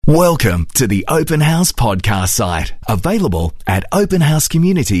Welcome to the Open House podcast site, available at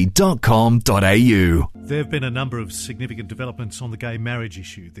openhousecommunity.com.au. There have been a number of significant developments on the gay marriage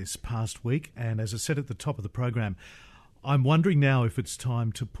issue this past week, and as I said at the top of the program, I'm wondering now if it's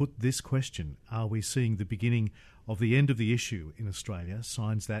time to put this question: are we seeing the beginning of the end of the issue in Australia?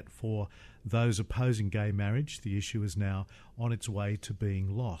 Signs that for those opposing gay marriage, the issue is now on its way to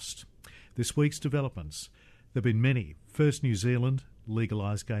being lost. This week's developments, there have been many. First, New Zealand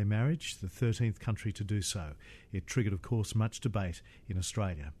legalised gay marriage, the 13th country to do so. It triggered, of course, much debate in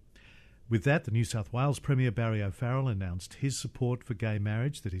Australia. With that, the New South Wales Premier Barry O'Farrell announced his support for gay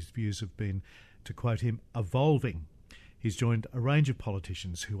marriage, that his views have been, to quote him, evolving. He's joined a range of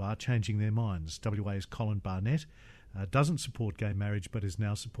politicians who are changing their minds. WA's Colin Barnett doesn't support gay marriage but is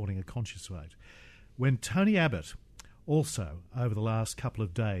now supporting a conscience vote. When Tony Abbott also, over the last couple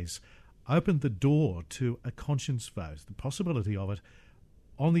of days, opened the door to a conscience vote, the possibility of it,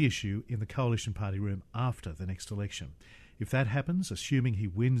 on the issue in the Coalition Party room after the next election. If that happens, assuming he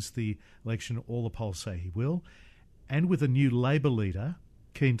wins the election, all the polls say he will, and with a new Labor leader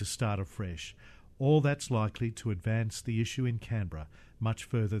keen to start afresh, all that's likely to advance the issue in Canberra much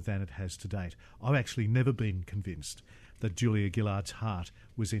further than it has to date. I've actually never been convinced that Julia Gillard's heart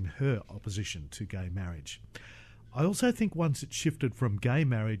was in her opposition to gay marriage. I also think once it shifted from gay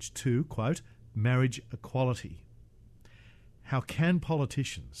marriage to, quote, marriage equality, how can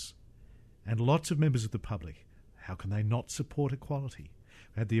politicians and lots of members of the public, how can they not support equality?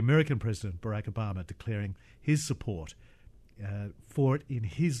 We had the American President Barack Obama declaring his support for it in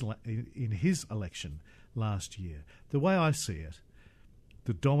his election last year. The way I see it,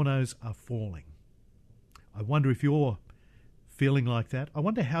 the dominoes are falling. I wonder if you're feeling like that. I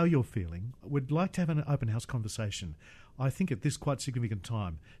wonder how you're feeling. We'd like to have an open house conversation, I think, at this quite significant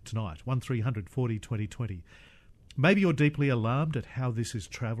time tonight, 1300 40 20 20. Maybe you're deeply alarmed at how this is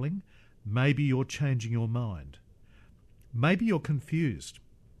travelling. Maybe you're changing your mind. Maybe you're confused.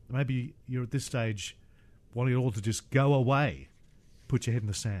 Maybe you're at this stage wanting it all to just go away. Put your head in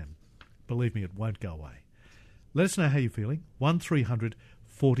the sand. Believe me, it won't go away. Let us know how you're feeling. 1300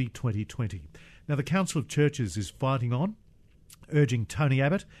 40 20 20. Now, the Council of Churches is fighting on, urging Tony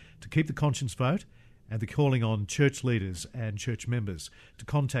Abbott to keep the conscience vote, and they're calling on church leaders and church members to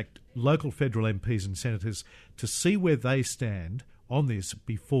contact local federal MPs and senators to see where they stand on this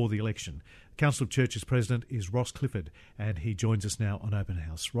before the election. Council of Churches President is Ross Clifford, and he joins us now on Open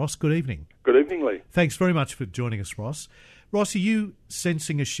House. Ross, good evening. Good evening, Lee. Thanks very much for joining us, Ross. Ross, are you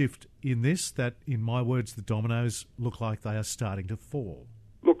sensing a shift in this, that, in my words, the dominoes look like they are starting to fall?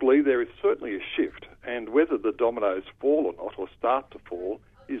 Look, Lee, there is certainly a shift, and whether the dominoes fall or not, or start to fall,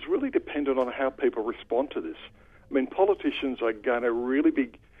 is really dependent on how people respond to this. I mean, politicians are going to really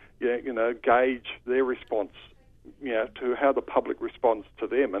be, gauge their response, to how the public responds to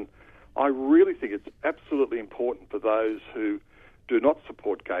them. And I really think it's absolutely important for those who do not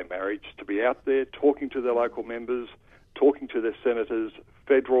support gay marriage to be out there talking to their local members, talking to their senators,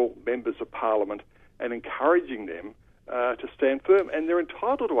 federal members of parliament, and encouraging them to stand firm. And they're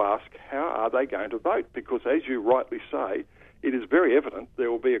entitled to ask, how are they going to vote? Because, as you rightly say, it is very evident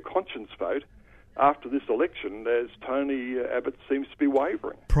there will be a conscience vote after this election, as Tony Abbott seems to be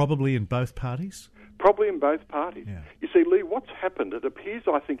wavering. Probably in both parties? Probably in both parties. Yeah. You see, Lee, what's happened, it appears,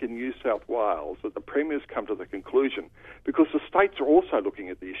 I think, in New South Wales that the Premier's come to the conclusion, because the states are also looking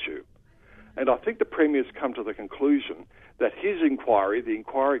at the issue, and I think the Premier's come to the conclusion that his inquiry, the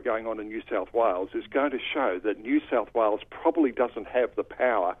inquiry going on in New South Wales, is going to show that New South Wales probably doesn't have the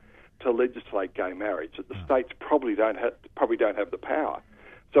power to legislate gay marriage, that the states probably don't have the power.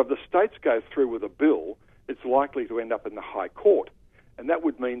 So if the states go through with a bill, it's likely to end up in the High Court. And that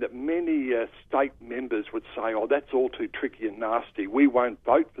would mean that many state members would say, oh, that's all too tricky and nasty. We won't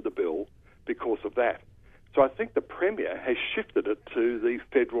vote for the bill because of that. So I think the Premier has shifted it to the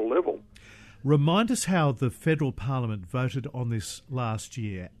federal level. Remind us how the federal parliament voted on this last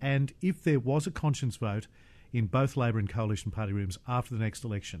year, and if there was a conscience vote in both Labor and Coalition Party rooms after the next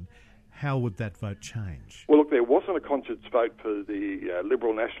election, how would that vote change? Well, look, there wasn't a conscience vote for the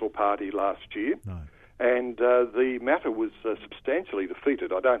Liberal National Party last year. No. And the matter was substantially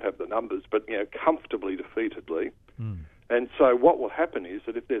defeated. I don't have the numbers, but comfortably defeated, Lee. And so what will happen is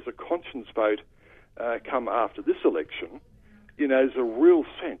that if there's a conscience vote come after this election, there's a real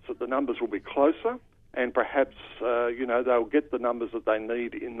sense that the numbers will be closer, and perhaps they'll get the numbers that they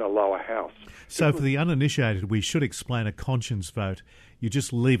need in the lower house. So for the uninitiated, we should explain a conscience vote. You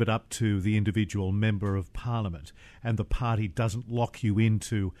just leave it up to the individual member of Parliament, and the party doesn't lock you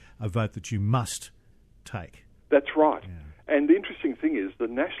into a vote that you must take. That's right. Yeah. And the interesting thing is the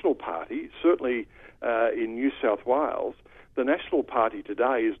National Party, certainly in New South Wales, the National Party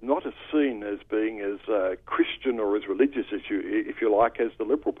today is not as seen as being as Christian or as religious as if you like, as the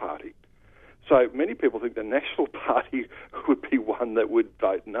Liberal Party. So many people think the National Party would be one that would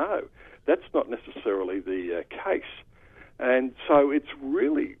vote no. That's not necessarily the case. And so it's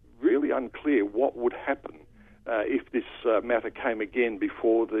really, really unclear what would happen if this matter came again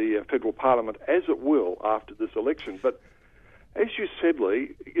before the federal parliament, as it will after this election. But as you said,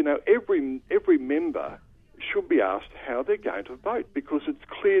 Lee, every member should be asked how they're going to vote, because it's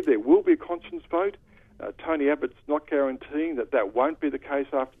clear there will be a conscience vote. Tony Abbott's not guaranteeing that won't be the case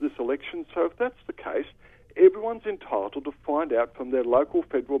after this election. So if that's the case, everyone's entitled to find out from their local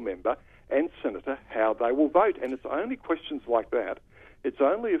federal member and senator how they will vote. And it's only questions like that. It's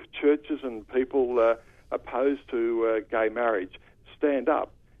only if churches and people opposed to gay marriage stand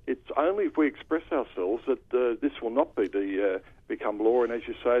up. It's only if we express ourselves that this will not become law. And as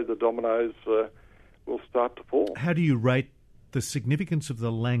you say, the dominoes will start to fall. How do you rate the significance of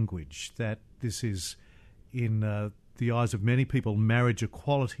the language that this is, in the eyes of many people, marriage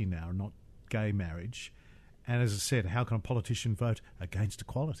equality now, not gay marriage? And as I said, how can a politician vote against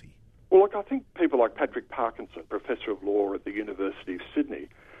equality? Well, look, I think people like Patrick Parkinson, Professor of Law at the University of Sydney,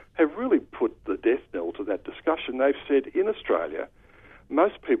 have really put the death knell to that discussion. They've said in Australia,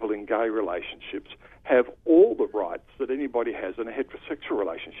 most people in gay relationships have all the rights that anybody has in a heterosexual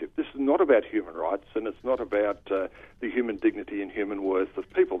relationship. This is not about human rights, and it's not about the human dignity and human worth of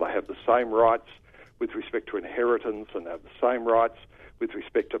people. They have the same rights with respect to inheritance, and they have the same rights with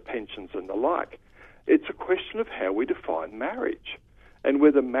respect to pensions and the like. It's a question of how we define marriage, and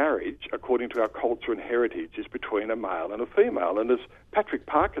whether marriage, according to our culture and heritage, is between a male and a female. And as Patrick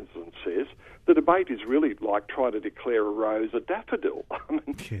Parkinson says, the debate is really like trying to declare a rose a daffodil.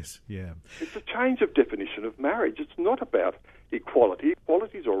 Yes, yeah. It's a change of definition of marriage. It's not about equality.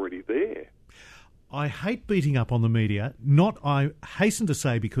 Equality's already there. I hate beating up on the media. I hasten to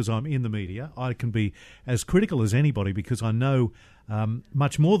say, because I'm in the media, I can be as critical as anybody because I know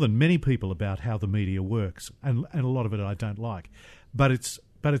much more than many people about how the media works, and a lot of it I don't like. But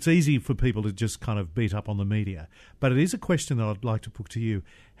it's easy for people to just kind of beat up on the media. But it is a question that I'd like to put to you.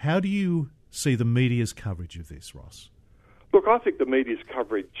 How do you see the media's coverage of this, Ross? Look, I think the media's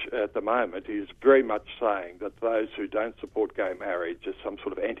coverage at the moment is very much saying that those who don't support gay marriage are some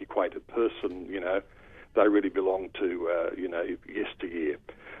sort of antiquated person, they really belong to, yesteryear.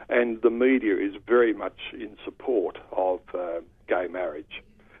 And the media is very much in support of gay marriage.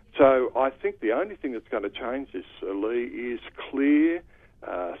 So I think the only thing that's going to change this, Lee, is clear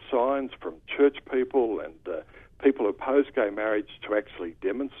signs from church people and people who oppose gay marriage to actually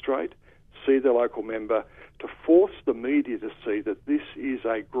demonstrate, see their local member, to force the media to see that this is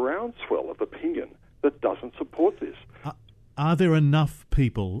a groundswell of opinion that doesn't support this. Are there enough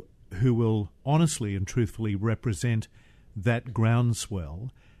people who will honestly and truthfully represent that groundswell,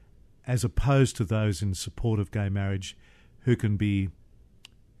 as opposed to those in support of gay marriage who can be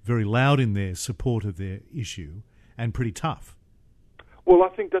very loud in their support of their issue and pretty tough? Well, I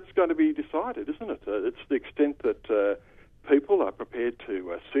think that's going to be decided, isn't it? It's the extent that people are prepared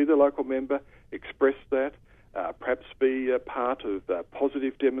to see their local member, express that, perhaps be a part of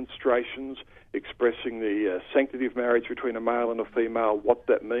positive demonstrations, expressing the sanctity of marriage between a male and a female, what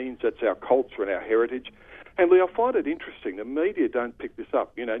that means. That's our culture and our heritage. And Lee, I find it interesting, the media don't pick this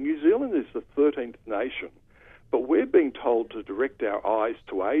up. New Zealand is the 13th nation, but we're being told to direct our eyes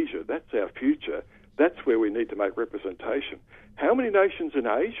to Asia. That's our future. That's where we need to make representation. How many nations in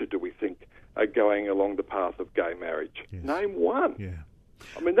Asia do we think are going along the path of gay marriage? Yes. Name one. Yeah.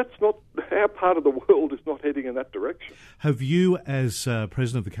 That's not, our part of the world is not heading in that direction. Have you, as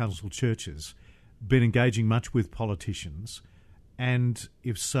President of the Council of Churches, been engaging much with politicians? And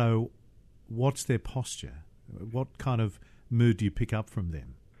if so, what's their posture? What kind of mood do you pick up from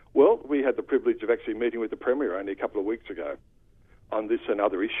them? Well, we had the privilege of actually meeting with the Premier only a couple of weeks ago on this and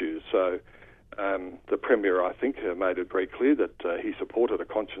other issues. So the Premier, I think, made it very clear that he supported a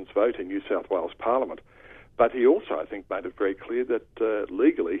conscience vote in New South Wales Parliament. But he also, I think, made it very clear that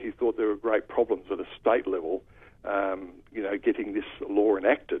legally he thought there were great problems at a state level, getting this law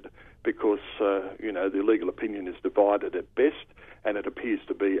enacted because, the legal opinion is divided at best and it appears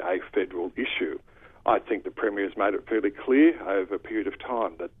to be a federal issue. I think the Premier has made it fairly clear over a period of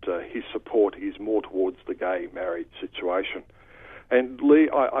time that his support is more towards the gay marriage situation. And Lee,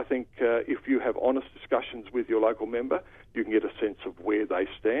 I think if you have honest discussions with your local member, you can get a sense of where they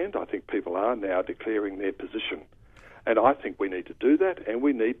stand. I think people are now declaring their position. And I think we need to do that, and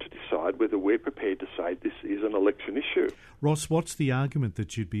we need to decide whether we're prepared to say this is an election issue. Ross, what's the argument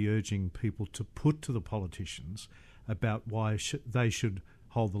that you'd be urging people to put to the politicians about why they should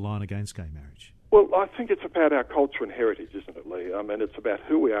hold the line against gay marriage? Well, I think it's about our culture and heritage, isn't it, Lee? I mean, it's about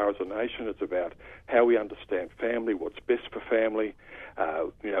who we are as a nation. It's about how we understand family, what's best for family.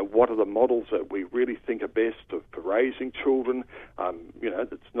 What are the models that we really think are best for raising children?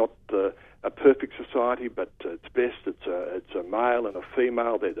 It's not a perfect society, but it's best. It's a male and a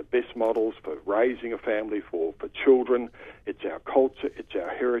female. They're the best models for raising a family for children. It's our culture. It's our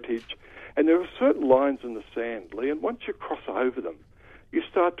heritage. And there are certain lines in the sand, Lee, and once you cross over them, you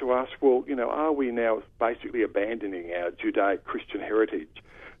start to ask, well, are we now basically abandoning our Judeo-Christian heritage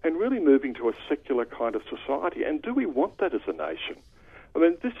and really moving to a secular kind of society? And do we want that as a nation? I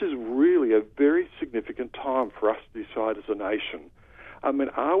mean, this is really a very significant time for us to decide as a nation. I mean,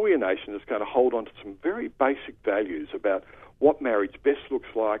 are we a nation that's going to hold on to some very basic values about what marriage best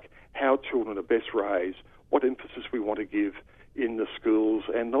looks like, how children are best raised, what emphasis we want to give in the schools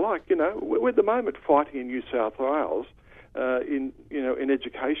and the like? We're at the moment fighting in New South Wales in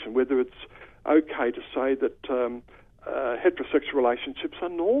education, whether it's okay to say that heterosexual relationships are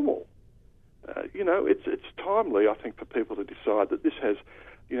normal. It's timely, I think, for people to decide that this has,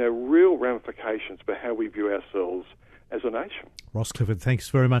 real ramifications for how we view ourselves as a nation. Ross Clifford, thanks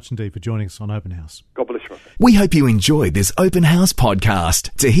very much indeed for joining us on Open House. God bless you. We hope you enjoyed this Open House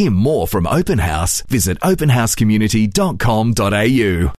podcast. To hear more from Open House, visit openhousecommunity.com.au.